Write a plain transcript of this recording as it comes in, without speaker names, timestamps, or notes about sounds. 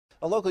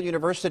A local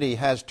university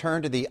has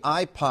turned to the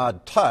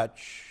iPod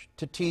Touch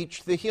to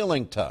teach the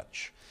healing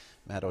touch.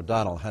 Matt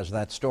O'Donnell has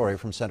that story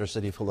from Center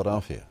City,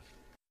 Philadelphia.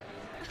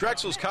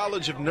 Drexel's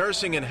College of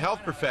Nursing and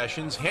Health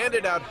Professions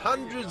handed out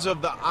hundreds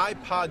of the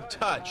iPod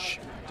Touch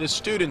to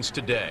students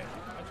today.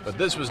 But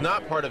this was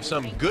not part of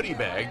some goodie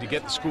bag to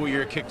get the school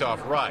year kicked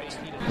off right.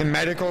 The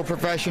medical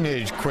profession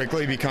is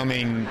quickly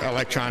becoming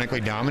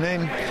electronically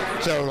dominant.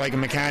 So like a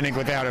mechanic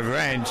without a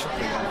wrench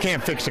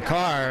can't fix a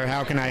car.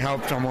 How can I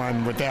help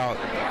someone without,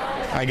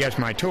 I guess,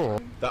 my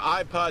tool? The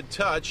iPod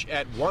Touch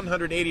at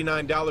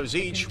 $189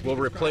 each will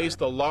replace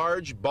the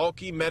large,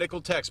 bulky medical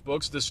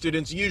textbooks the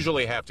students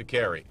usually have to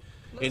carry.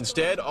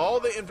 Instead, all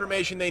the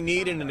information they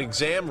need in an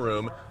exam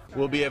room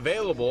will be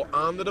available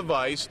on the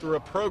device through a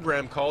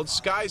program called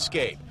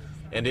Skyscape,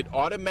 and it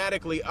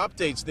automatically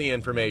updates the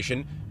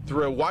information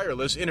through a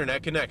wireless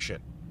internet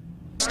connection.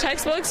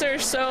 Textbooks are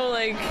so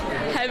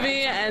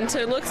heavy, and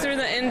to look through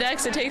the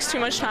index it takes too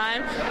much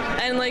time,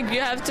 and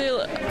you have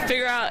to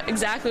figure out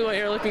exactly what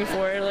you're looking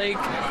for.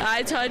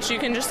 iTouch, you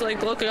can just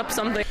look up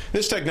something.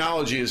 This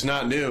technology is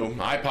not new.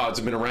 iPods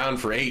have been around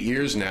for 8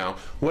 years now.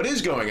 What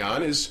is going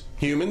on is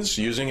humans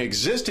using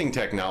existing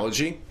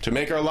technology to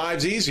make our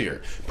lives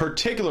easier,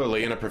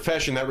 particularly in a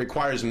profession that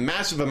requires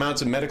massive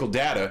amounts of medical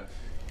data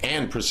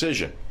and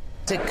precision.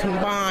 It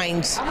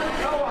combines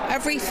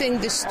everything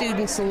the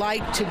students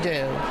like to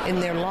do in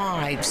their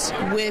lives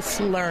with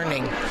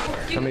learning.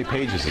 How many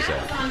pages is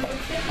that?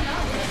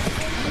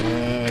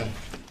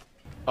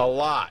 A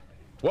lot.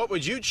 What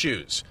would you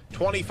choose?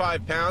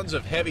 25 pounds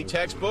of heavy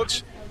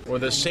textbooks or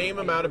the same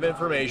amount of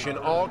information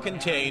all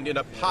contained in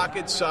a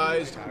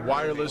pocket-sized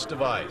wireless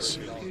device?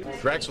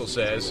 Drexel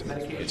says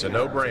it's a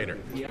no-brainer.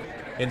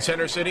 In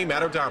Center City,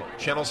 Matt O'Donnell,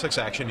 Channel 6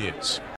 Action News.